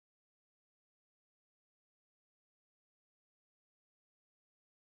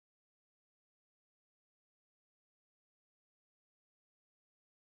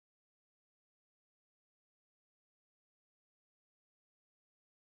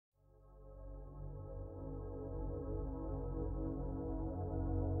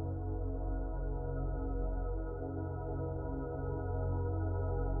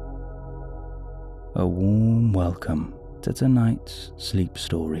a warm welcome to tonight's sleep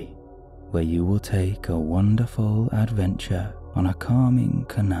story, where you will take a wonderful adventure on a calming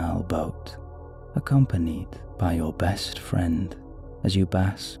canal boat, accompanied by your best friend as you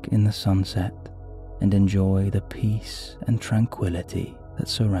bask in the sunset and enjoy the peace and tranquility that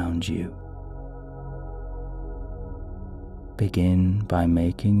surrounds you. Begin by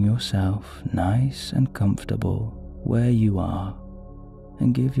making yourself nice and comfortable where you are,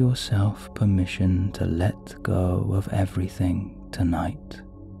 and give yourself permission to let go of everything tonight.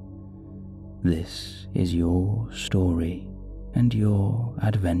 This is your story and your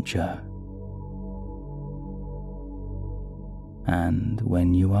adventure. And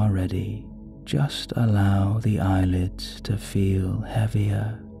when you are ready, just allow the eyelids to feel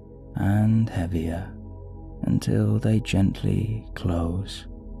heavier and heavier until they gently close.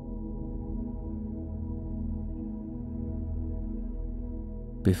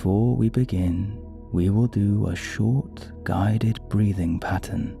 Before we begin, we will do a short guided breathing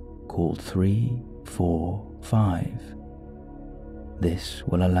pattern called 3-4-5. This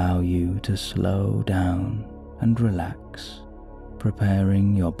will allow you to slow down and relax,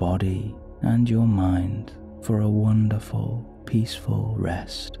 preparing your body and your mind for a wonderful, peaceful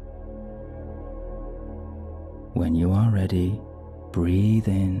rest. When you are ready, breathe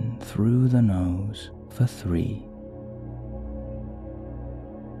in through the nose for 3.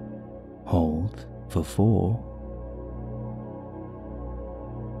 Hold for 4.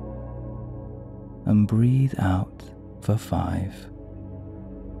 And breathe out for 5.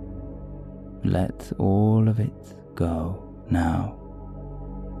 Let all of it go now.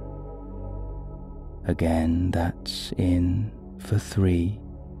 Again, that's in for 3.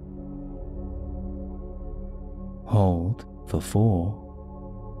 Hold for 4.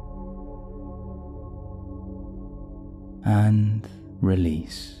 And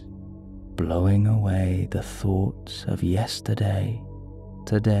release, blowing away the thoughts of yesterday,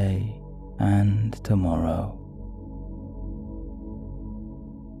 today, and tomorrow.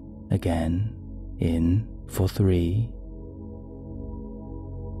 Again, in for 3.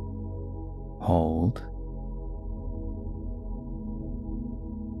 Hold.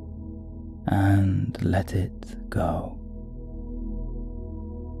 And let it go.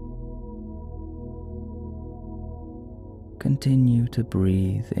 Continue to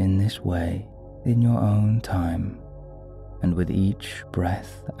breathe in this way in your own time, and with each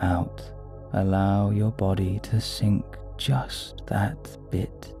breath out, allow your body to sink just that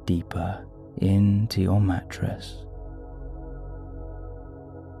bit deeper into your mattress.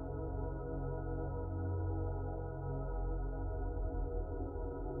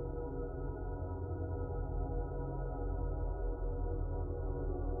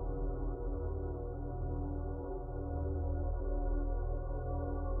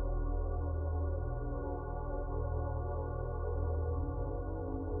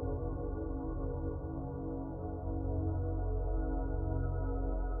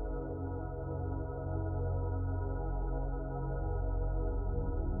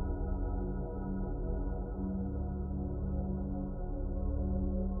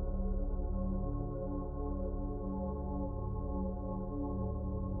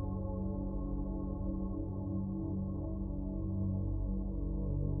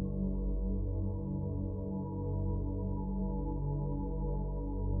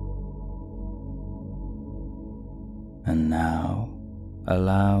 And now,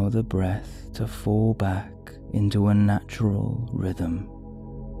 allow the breath to fall back into a natural rhythm.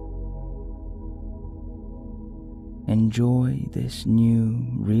 Enjoy this new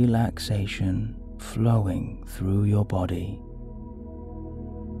relaxation flowing through your body.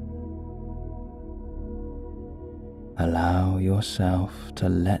 Allow yourself to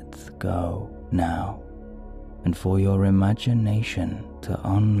let go now, and for your imagination to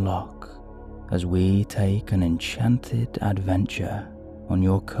unlock as we take an enchanted adventure on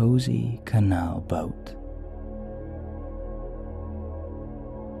your cozy canal boat.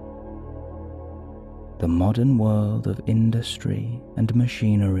 The modern world of industry and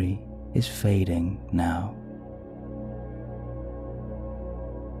machinery is fading now.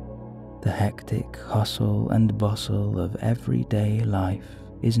 The hectic hustle and bustle of everyday life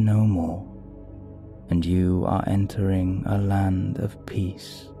is no more, and you are entering a land of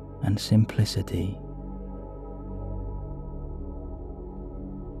peace and simplicity.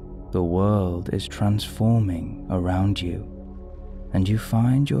 The world is transforming around you, and you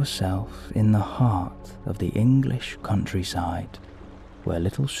find yourself in the heart of the English countryside, where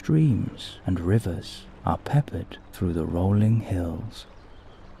little streams and rivers are peppered through the rolling hills.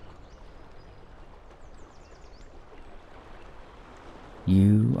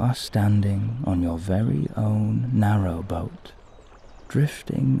 You are standing on your very own narrow boat,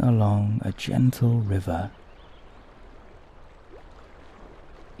 drifting along a gentle river.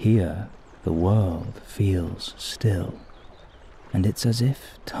 Here, the world feels still, and it's as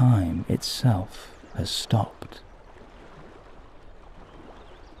if time itself has stopped.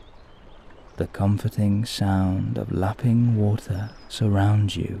 The comforting sound of lapping water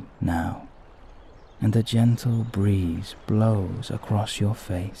surrounds you now, and a gentle breeze blows across your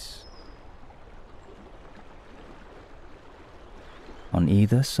face. On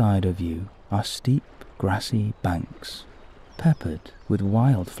either side of you are steep, grassy banks, peppered with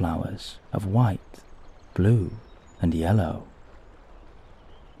wildflowers of white, blue, and yellow.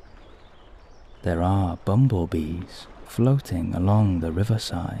 There are bumblebees floating along the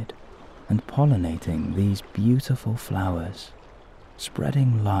riverside and pollinating these beautiful flowers,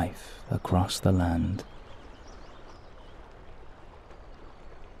 spreading life across the land.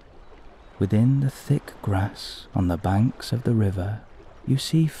 Within the thick grass on the banks of the river, you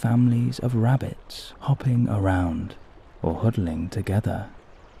see families of rabbits hopping around or huddling together,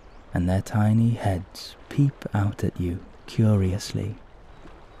 and their tiny heads peep out at you curiously.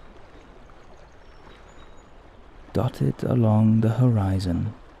 Dotted along the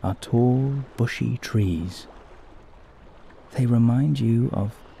horizon are tall, bushy trees. They remind you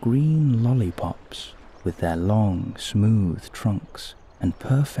of green lollipops with their long, smooth trunks and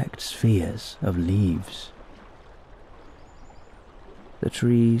perfect spheres of leaves. The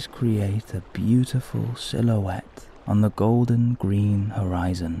trees create a beautiful silhouette on the golden green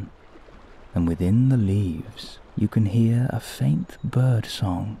horizon, and within the leaves you can hear a faint bird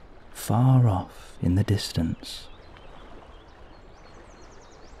song far off in the distance.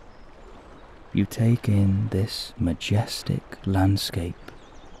 You take in this majestic landscape,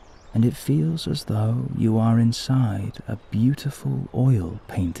 and it feels as though you are inside a beautiful oil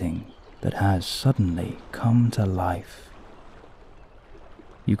painting that has suddenly come to life.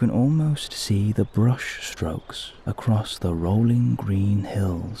 You can almost see the brush strokes across the rolling green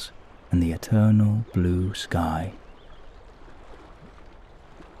hills and the eternal blue sky.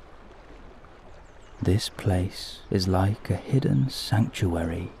 This place is like a hidden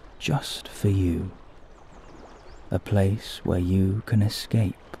sanctuary just for you, a place where you can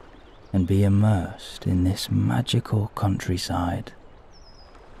escape and be immersed in this magical countryside.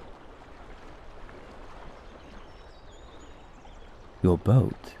 Your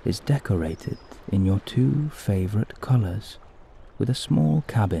boat is decorated in your two favorite colors, with a small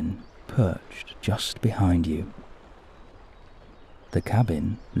cabin perched just behind you. The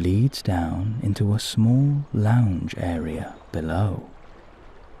cabin leads down into a small lounge area below.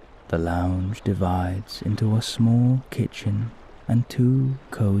 The lounge divides into a small kitchen and two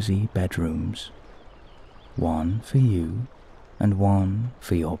cozy bedrooms, one for you and one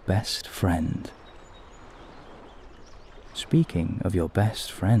for your best friend. Speaking of your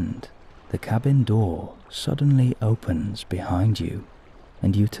best friend, the cabin door suddenly opens behind you,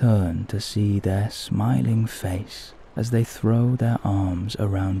 and you turn to see their smiling face as they throw their arms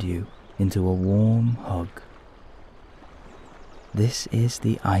around you into a warm hug. This is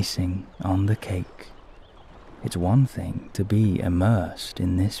the icing on the cake. It's one thing to be immersed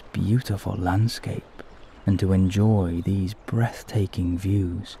in this beautiful landscape and to enjoy these breathtaking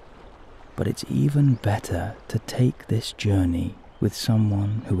views, but it's even better to take this journey with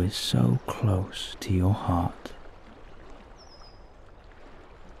someone who is so close to your heart.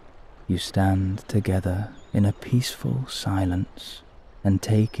 You stand together in a peaceful silence and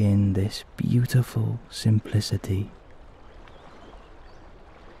take in this beautiful simplicity.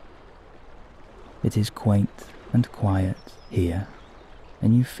 It is quaint and quiet here,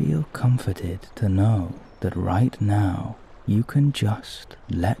 and you feel comforted to know that right now you can just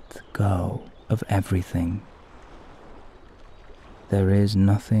let go of everything. There is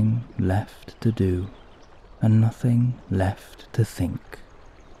nothing left to do and nothing left to think.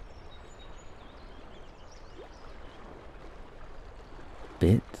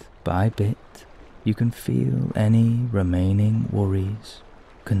 Bit by bit, you can feel any remaining worries,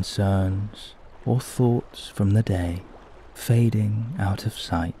 concerns, or thoughts from the day fading out of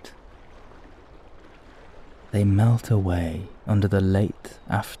sight. They melt away under the late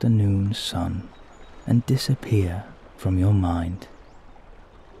afternoon sun and disappear from your mind.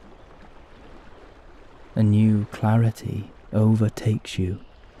 A new clarity overtakes you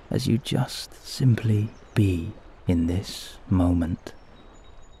as you just simply be in this moment.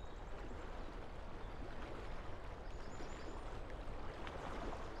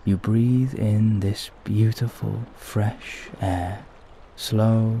 You breathe in this beautiful, fresh air,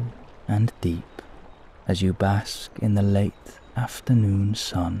 slow and deep, as you bask in the late afternoon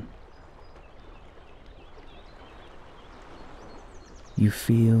sun. You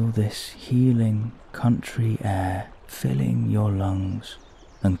feel this healing country air filling your lungs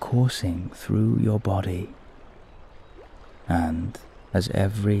and coursing through your body. And as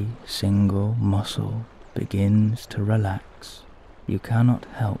every single muscle begins to relax, you cannot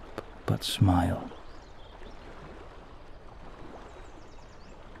help but smile.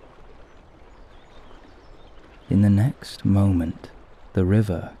 In the next moment, the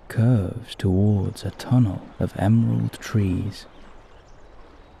river curves towards a tunnel of emerald trees.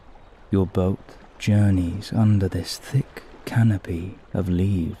 Your boat journeys under this thick canopy of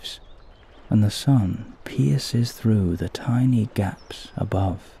leaves, and the sun pierces through the tiny gaps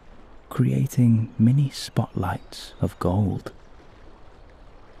above, creating mini spotlights of gold.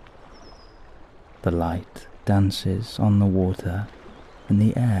 The light dances on the water, and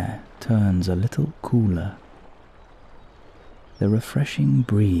the air turns a little cooler. The refreshing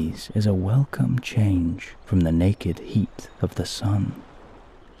breeze is a welcome change from the naked heat of the sun.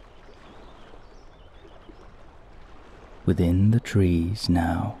 Within the trees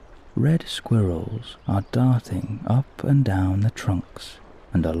now, red squirrels are darting up and down the trunks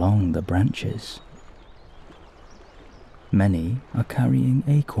and along the branches. Many are carrying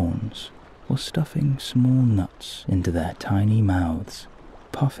acorns or stuffing small nuts into their tiny mouths,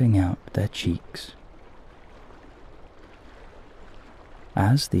 puffing out their cheeks.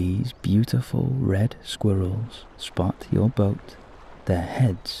 As these beautiful red squirrels spot your boat, their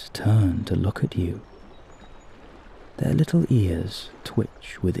heads turn to look at you. Their little ears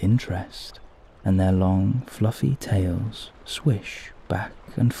twitch with interest, and their long, fluffy tails swish back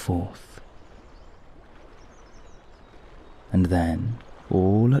and forth. And then,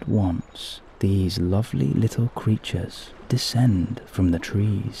 all at once, these lovely little creatures descend from the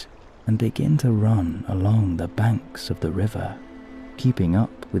trees and begin to run along the banks of the river, keeping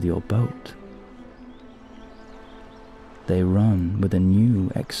up with your boat. They run with a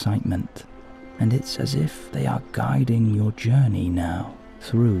new excitement, and it's as if they are guiding your journey now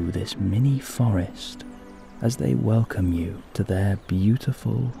through this mini forest as they welcome you to their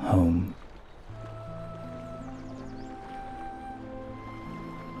beautiful home.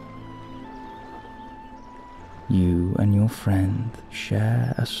 You and your friend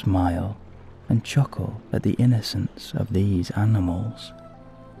share a smile and chuckle at the innocence of these animals.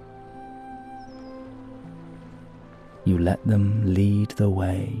 You let them lead the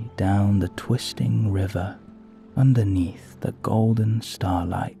way down the twisting river underneath the golden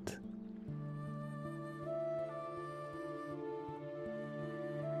starlight.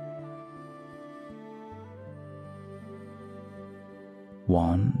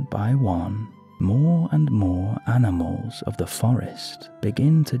 One by one, more and more animals of the forest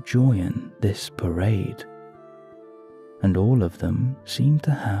begin to join this parade, and all of them seem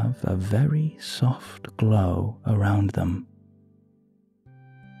to have a very soft glow around them.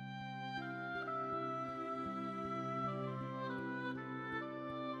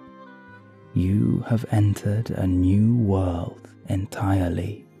 You have entered a new world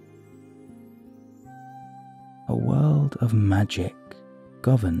entirely. A world of magic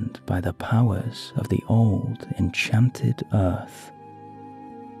governed by the powers of the old enchanted earth.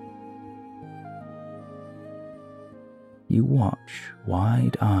 You watch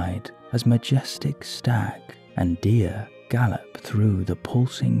wide-eyed as majestic stag and deer gallop through the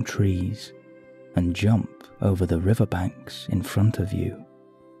pulsing trees and jump over the riverbanks in front of you,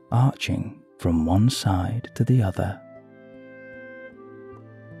 arching from one side to the other.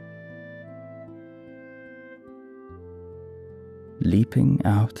 Leaping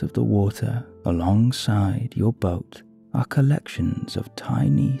out of the water alongside your boat are collections of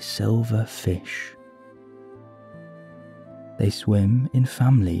tiny silver fish. They swim in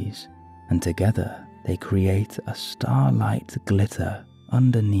families, and together they create a starlight glitter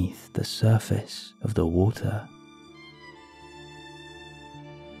underneath the surface of the water.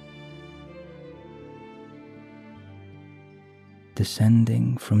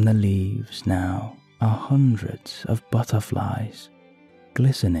 Descending from the leaves now are hundreds of butterflies,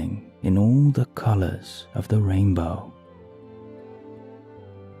 glistening in all the colours of the rainbow.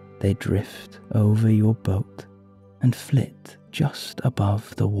 They drift over your boat and flit just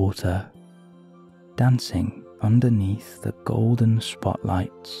above the water, dancing underneath the golden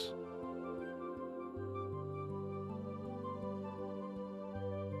spotlights.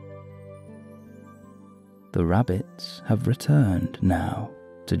 The rabbits have returned now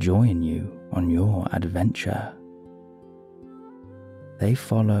to join you on your adventure. They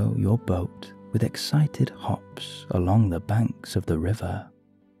follow your boat with excited hops along the banks of the river.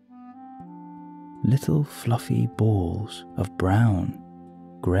 little fluffy balls of brown,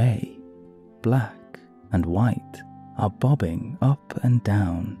 grey, black, and white are bobbing up and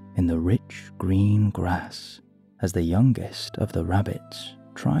down in the rich green grass as the youngest of the rabbits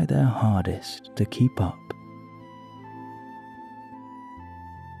try their hardest to keep up.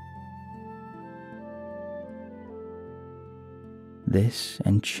 This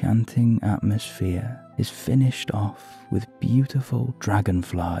enchanting atmosphere is finished off with beautiful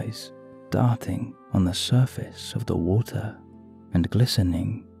dragonflies darting on the surface of the water and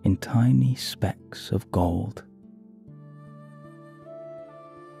glistening in tiny specks of gold.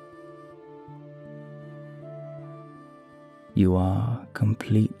 You are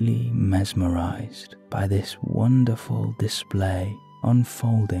completely mesmerized by this wonderful display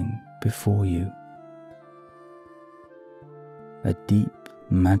unfolding before you. A deep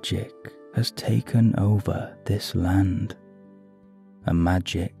magic has taken over this land, a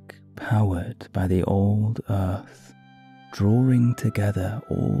magic powered by the old earth, drawing together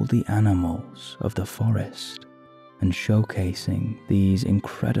all the animals of the forest and showcasing these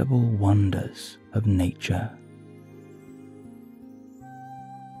incredible wonders of nature.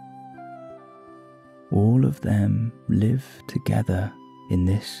 All of them live together in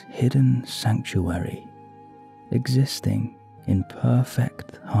this hidden sanctuary, existing in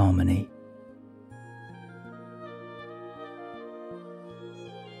perfect harmony.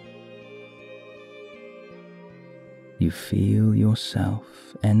 You feel yourself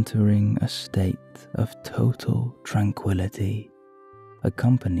entering a state of total tranquility,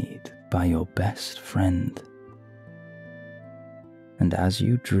 accompanied by your best friend. And as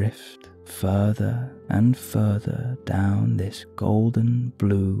you drift further and further down this golden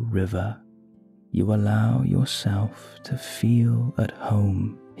blue river, you allow yourself to feel at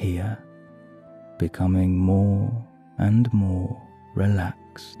home here, becoming more and more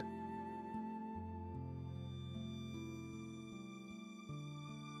relaxed.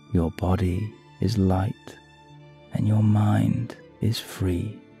 Your body is light and your mind is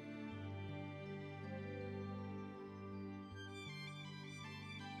free.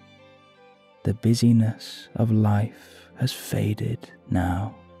 The busyness of life has faded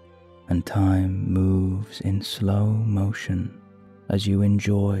now, and time moves in slow motion as you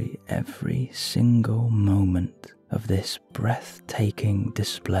enjoy every single moment of this breathtaking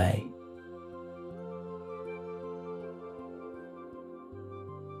display.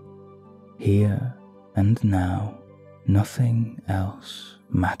 Here and now, nothing else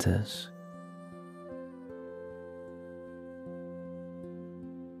matters.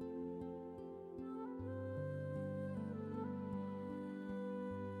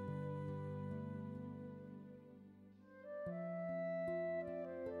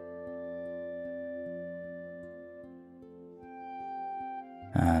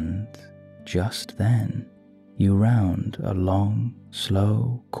 And just then, you round a long,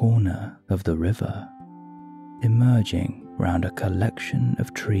 slow corner of the river, emerging round a collection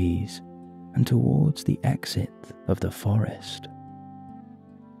of trees and towards the exit of the forest.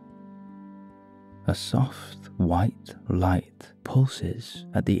 A soft white light pulses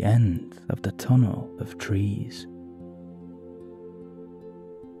at the end of the tunnel of trees.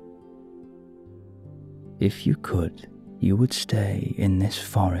 If you could, you would stay in this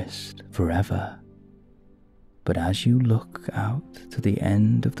forest forever. But as you look out to the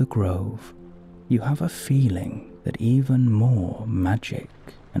end of the grove, you have a feeling that even more magic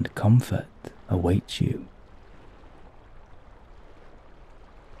and comfort awaits you.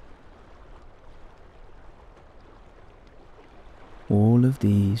 All of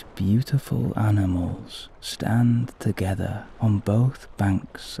these beautiful animals stand together on both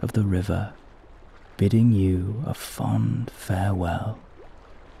banks of the river, bidding you a fond farewell.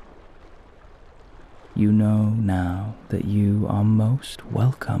 You know now that you are most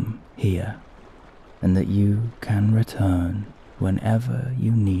welcome here, and that you can return whenever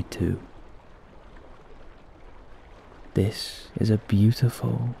you need to. This is a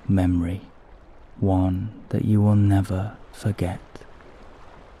beautiful memory, one that you will never forget.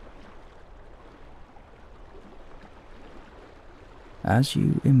 As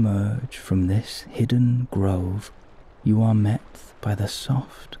you emerge from this hidden grove, you are met by the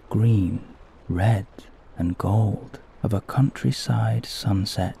soft green, red, and gold of a countryside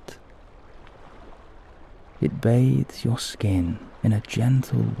sunset. It bathes your skin in a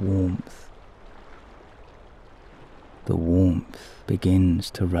gentle warmth. The warmth begins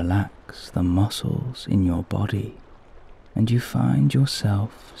to relax the muscles in your body, and you find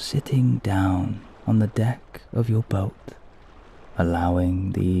yourself sitting down on the deck of your boat,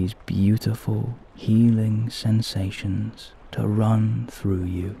 allowing these beautiful, healing sensations to run through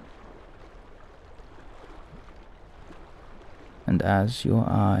you. and as your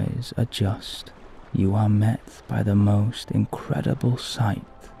eyes adjust, you are met by the most incredible sight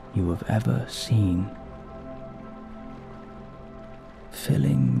you have ever seen.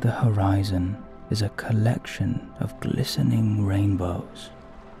 Filling the horizon is a collection of glistening rainbows,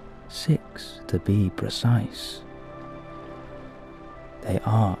 6 to be precise. They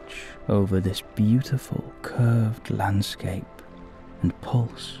arch over this beautiful curved landscape and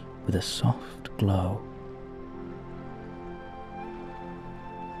pulse with a soft glow.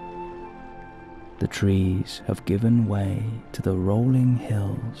 The trees have given way to the rolling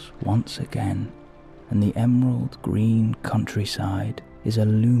hills once again, and the emerald green countryside is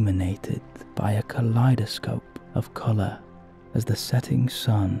illuminated by a kaleidoscope of colour as the setting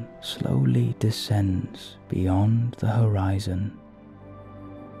sun slowly descends beyond the horizon.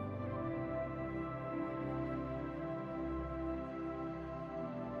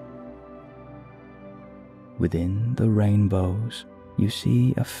 Within the rainbows, you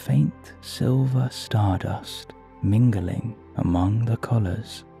see a faint silver stardust mingling among the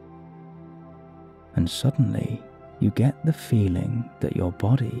colours. And suddenly, you get the feeling that your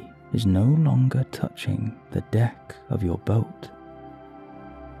body is no longer touching the deck of your boat.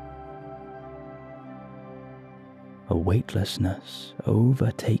 A weightlessness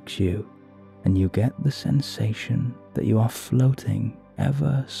overtakes you, and you get the sensation that you are floating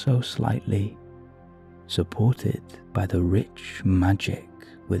ever so slightly, supported by the rich magic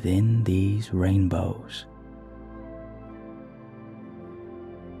within these rainbows.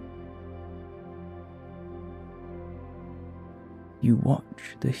 You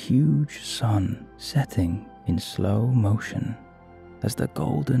watch the huge sun setting in slow motion as the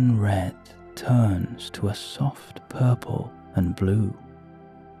golden red turns to a soft purple and blue,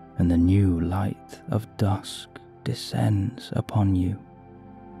 and the new light of dusk descends upon you.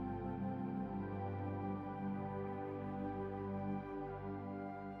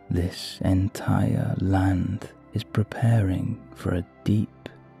 This entire land is preparing for a deep,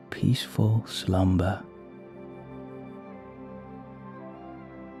 peaceful slumber.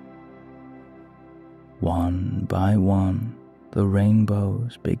 One by one, the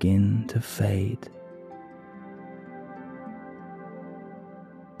rainbows begin to fade.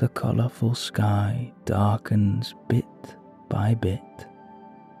 The colourful sky darkens bit by bit,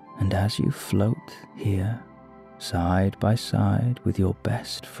 and as you float here, side by side with your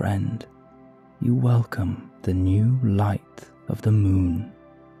best friend, you welcome the new light of the moon,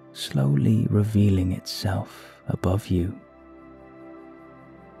 slowly revealing itself above you.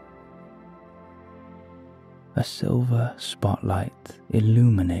 A silver spotlight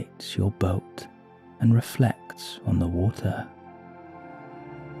illuminates your boat and reflects on the water.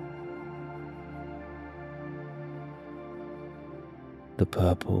 The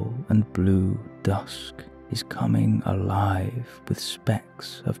purple and blue dusk is coming alive with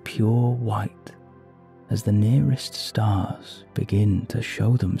specks of pure white as the nearest stars begin to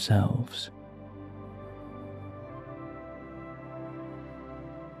show themselves.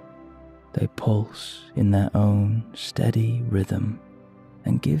 They pulse in their own steady rhythm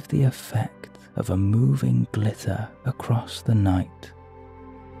and give the effect of a moving glitter across the night.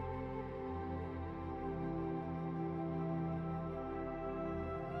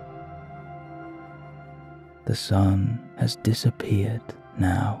 The sun has disappeared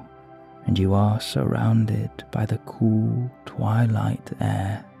now, and you are surrounded by the cool twilight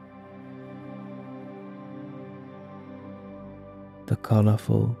air. The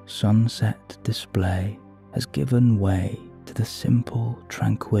colourful sunset display has given way to the simple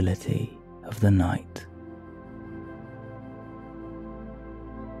tranquility of the night.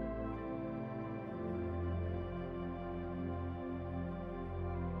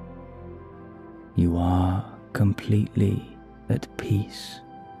 You are completely at peace,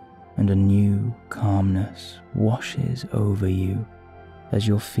 and a new calmness washes over you as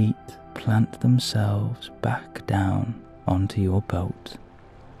your feet plant themselves back down onto your boat.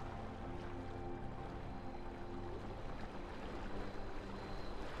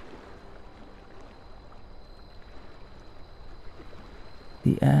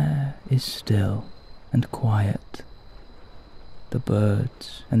 The air is still and quiet. The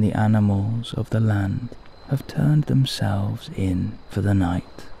birds and the animals of the land have turned themselves in for the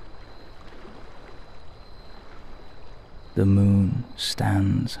night. The moon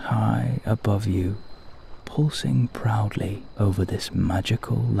stands high above you, pulsing proudly over this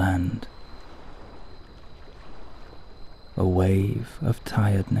magical land. A wave of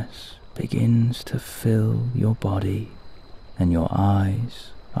tiredness begins to fill your body, and your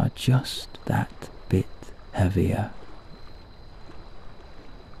eyes are just that bit heavier.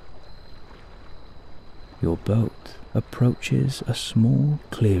 Your boat approaches a small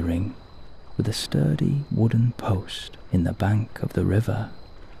clearing with a sturdy wooden post in the bank of the river,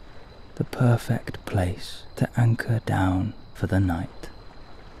 the perfect place to anchor down for the night.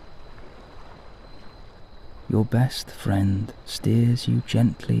 Your best friend steers you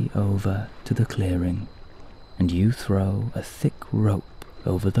gently over to the clearing, and you throw a thick rope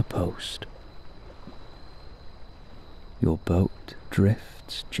over the post. Your boat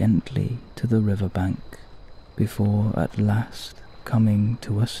drifts gently to the riverbank before at last coming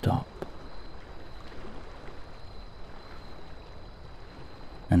to a stop.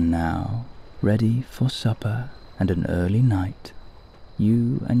 And now, ready for supper and an early night,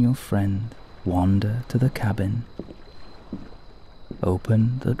 you and your friend wander to the cabin,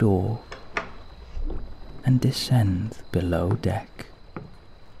 open the door, and descend below deck.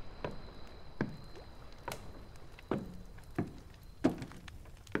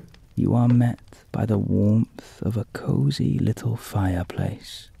 You are met by the warmth of a cozy little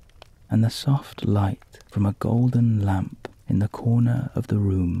fireplace and the soft light from a golden lamp in the corner of the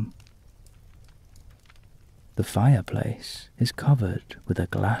room. The fireplace is covered with a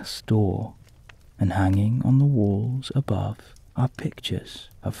glass door, and hanging on the walls above are pictures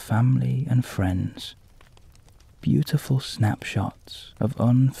of family and friends, beautiful snapshots of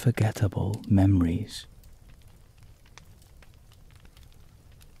unforgettable memories.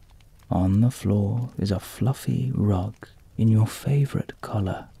 On the floor is a fluffy rug in your favorite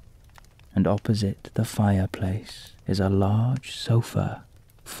color, and opposite the fireplace is a large sofa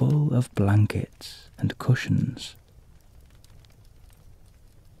full of blankets and cushions.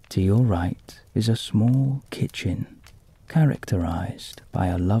 To your right is a small kitchen characterized by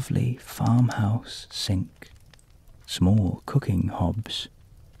a lovely farmhouse sink, small cooking hobs,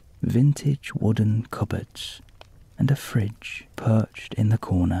 vintage wooden cupboards, and a fridge perched in the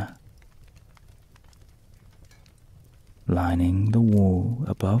corner. Lining the wall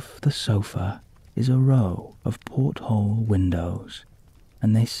above the sofa is a row of porthole windows,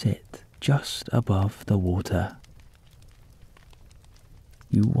 and they sit just above the water.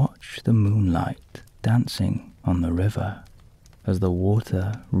 You watch the moonlight dancing on the river as the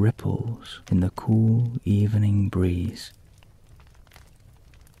water ripples in the cool evening breeze.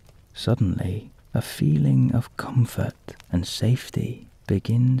 Suddenly, a feeling of comfort and safety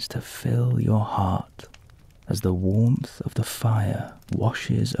begins to fill your heart as the warmth of the fire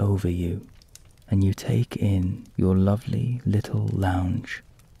washes over you and you take in your lovely little lounge.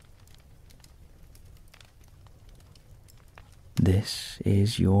 This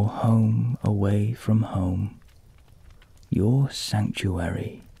is your home away from home, your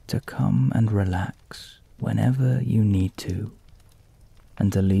sanctuary to come and relax whenever you need to,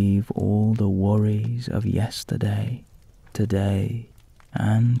 and to leave all the worries of yesterday, today,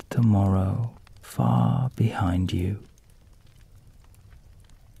 and tomorrow far behind you.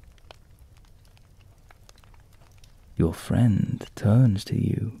 Your friend turns to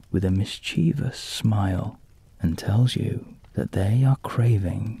you with a mischievous smile and tells you that they are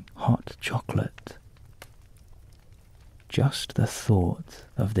craving hot chocolate. Just the thought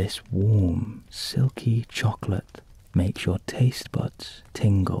of this warm, silky chocolate makes your taste buds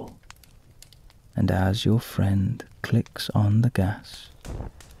tingle, and as your friend clicks on the gas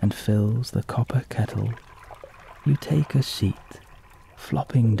and fills the copper kettle, you take a seat,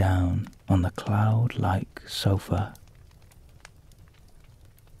 flopping down on the cloud-like sofa.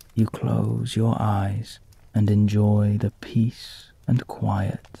 You close your eyes and enjoy the peace and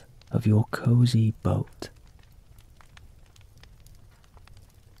quiet of your cozy boat.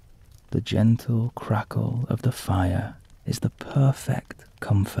 The gentle crackle of the fire is the perfect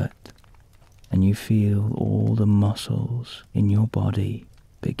comfort, and you feel all the muscles in your body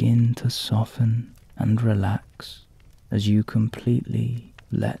begin to soften and relax as you completely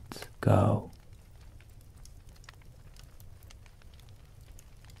let go.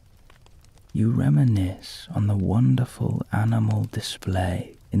 You reminisce on the wonderful animal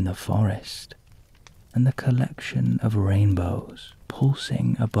display in the forest and the collection of rainbows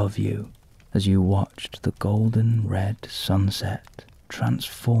pulsing above you as you watched the golden red sunset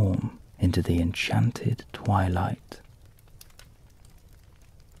transform into the enchanted twilight.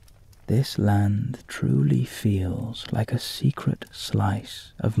 This land truly feels like a secret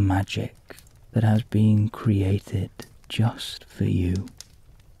slice of magic that has been created just for you.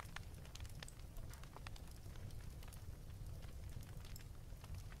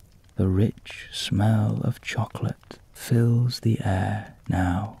 The rich smell of chocolate fills the air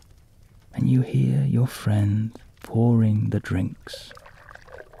now, and you hear your friend pouring the drinks.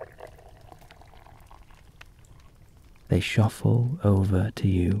 They shuffle over to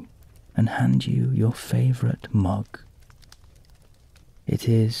you, and hand you your favorite mug. It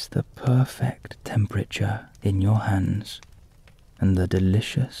is the perfect temperature in your hands, and the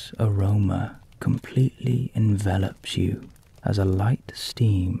delicious aroma completely envelops you as a light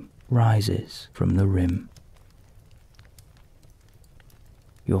steam rises from the rim.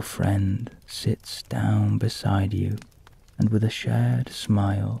 Your friend sits down beside you, and with a shared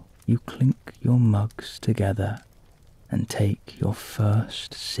smile you clink your mugs together and take your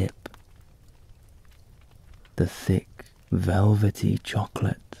first sip. The thick, velvety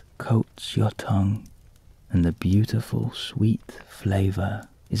chocolate coats your tongue, and the beautiful sweet flavor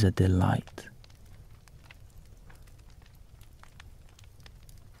is a delight.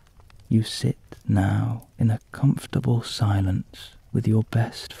 You sit now in a comfortable silence with your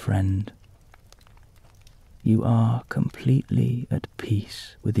best friend. You are completely at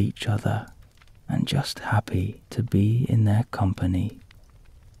peace with each other and just happy to be in their company,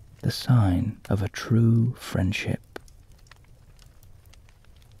 the sign of a true friendship.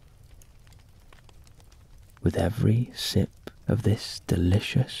 With every sip of this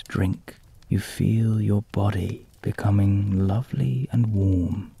delicious drink, you feel your body becoming lovely and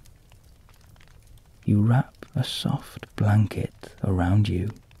warm. You wrap a soft blanket around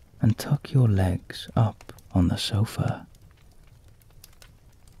you and tuck your legs up on the sofa.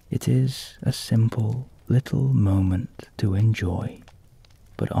 It is a simple little moment to enjoy,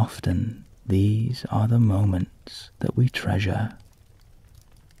 but often these are the moments that we treasure.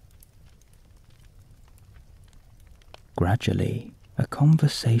 Gradually, a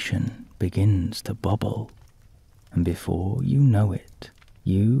conversation begins to bubble, and before you know it,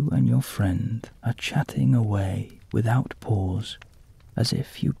 you and your friend are chatting away without pause, as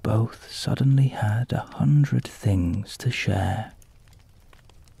if you both suddenly had 100 things to share.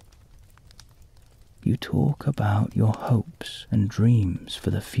 You talk about your hopes and dreams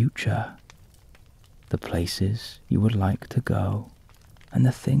for the future, the places you would like to go, and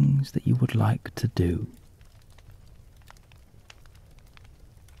the things that you would like to do.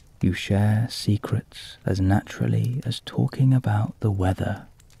 You share secrets as naturally as talking about the weather,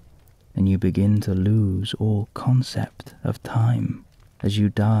 and you begin to lose all concept of time as you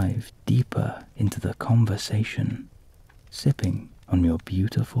dive deeper into the conversation, sipping on your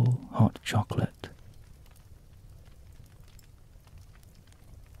beautiful hot chocolate.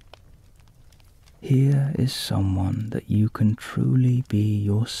 Here is someone that you can truly be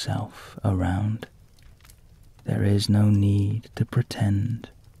yourself around. There is no need to pretend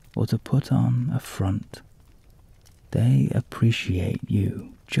or to put on a front. They appreciate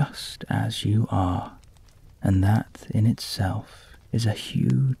you just as you are, and that in itself is a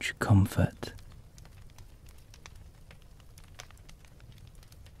huge comfort.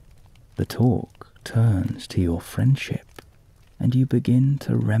 The talk turns to your friendship, and you begin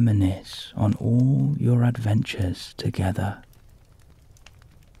to reminisce on all your adventures together.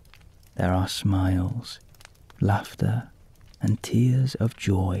 There are smiles, laughter, and tears of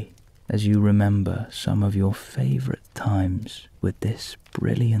joy as you remember some of your favorite times with this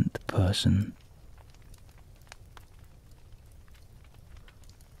brilliant person.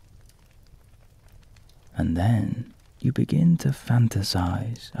 And then you begin to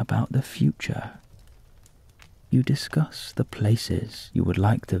fantasize about the future. You discuss the places you would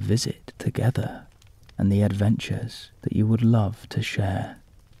like to visit together and the adventures that you would love to share.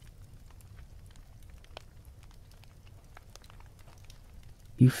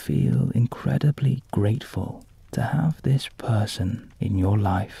 You feel incredibly grateful to have this person in your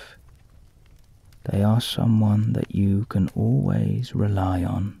life. They are someone that you can always rely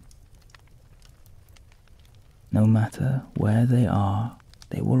on. No matter where they are,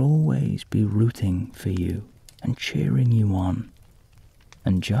 they will always be rooting for you and cheering you on.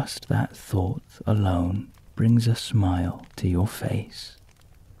 And just that thought alone brings a smile to your face.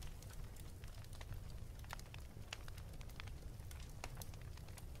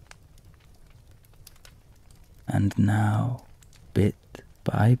 And now, bit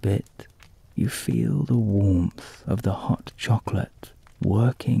by bit, you feel the warmth of the hot chocolate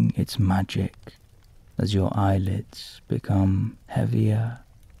working its magic as your eyelids become heavier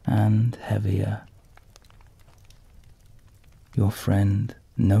and heavier. Your friend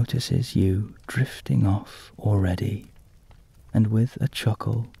notices you drifting off already, and with a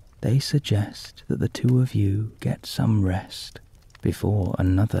chuckle they suggest that the two of you get some rest before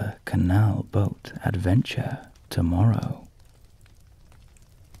another canal boat adventure tomorrow.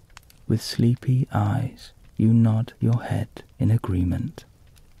 With sleepy eyes, you nod your head in agreement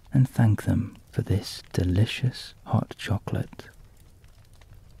and thank them for this delicious hot chocolate.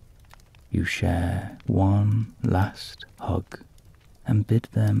 You share one last hug and bid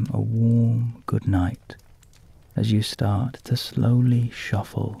them a warm good night as you start to slowly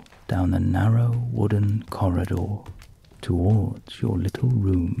shuffle down the narrow wooden corridor towards your little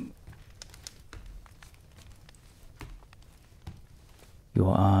room.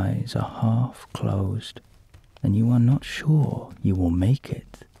 Your eyes are half closed and you are not sure you will make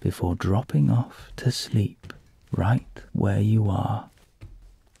it before dropping off to sleep right where you are.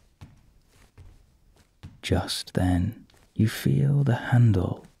 Just then, you feel the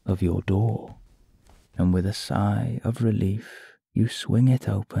handle of your door, and with a sigh of relief, you swing it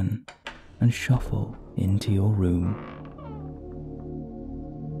open and shuffle into your room.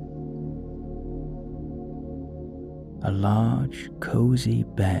 A large, cozy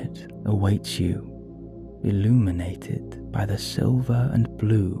bed awaits you, illuminated by the silver and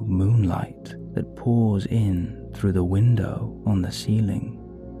blue moonlight that pours in through the window on the ceiling.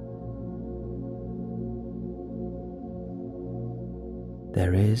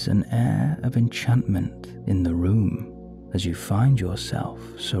 There is an air of enchantment in the room as you find yourself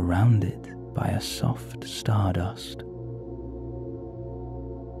surrounded by a soft stardust.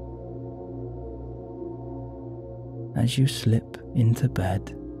 As you slip into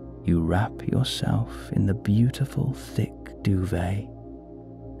bed, you wrap yourself in the beautiful thick duvet,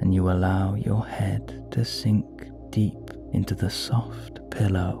 and you allow your head to sink deep into the soft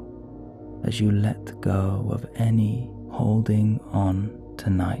pillow as you let go of any holding on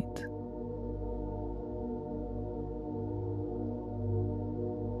tonight.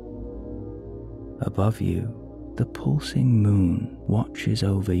 Above you, the pulsing moon watches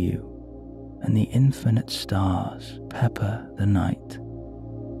over you, and the infinite stars pepper the night.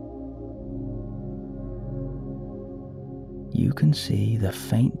 You can see the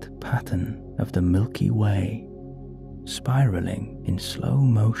faint pattern of the Milky Way spiraling in slow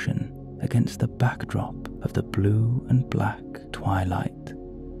motion against the backdrop of the blue and black twilight.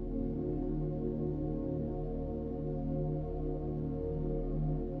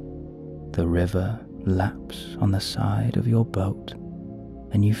 The river laps on the side of your boat,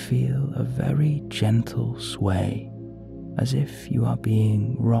 and you feel a very gentle sway, as if you are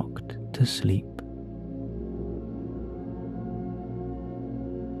being rocked to sleep.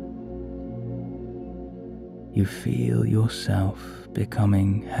 You feel yourself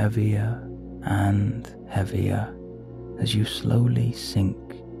becoming heavier and heavier as you slowly sink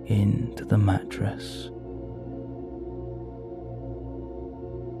into the mattress.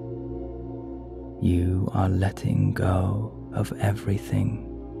 You are letting go of everything.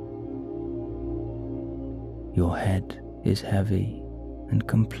 Your head is heavy and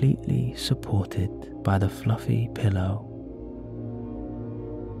completely supported by the fluffy pillow.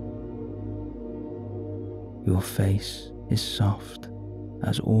 Your face is soft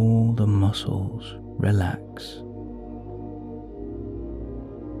as all the muscles relax.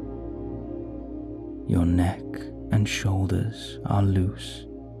 Your neck and shoulders are loose,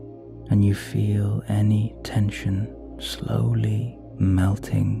 and you feel any tension slowly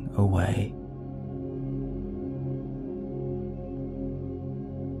melting away.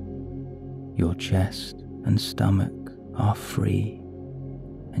 Your chest and stomach are free,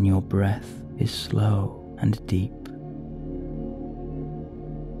 and your breath is slow and deep.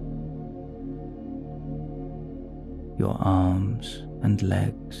 Your arms and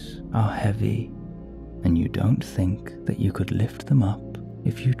legs are heavy, and you don't think that you could lift them up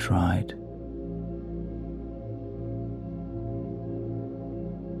if you tried.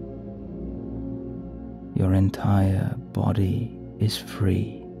 Your entire body is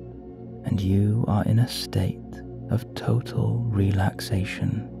free, and you are in a state of total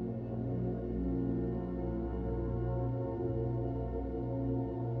relaxation.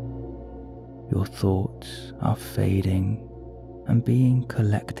 Your thoughts are fading and being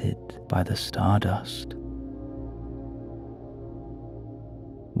collected by the stardust.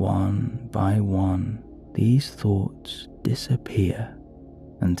 One by one, these thoughts disappear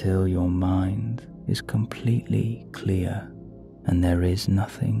until your mind is completely clear and there is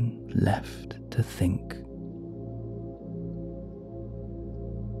nothing left to think.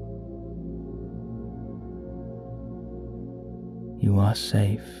 You are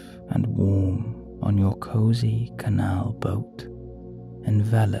safe and warm on your cozy canal boat,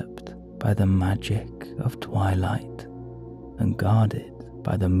 enveloped by the magic of twilight and guarded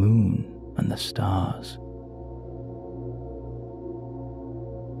by the moon and the stars.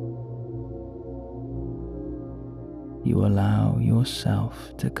 You allow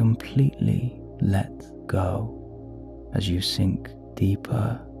yourself to completely let go as you sink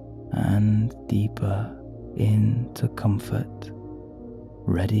deeper and deeper into comfort,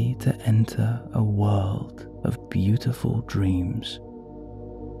 ready to enter a world of beautiful dreams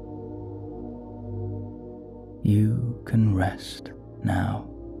You can rest now.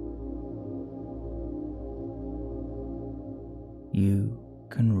 You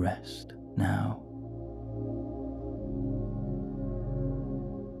can rest now.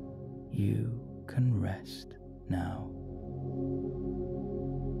 You can rest now.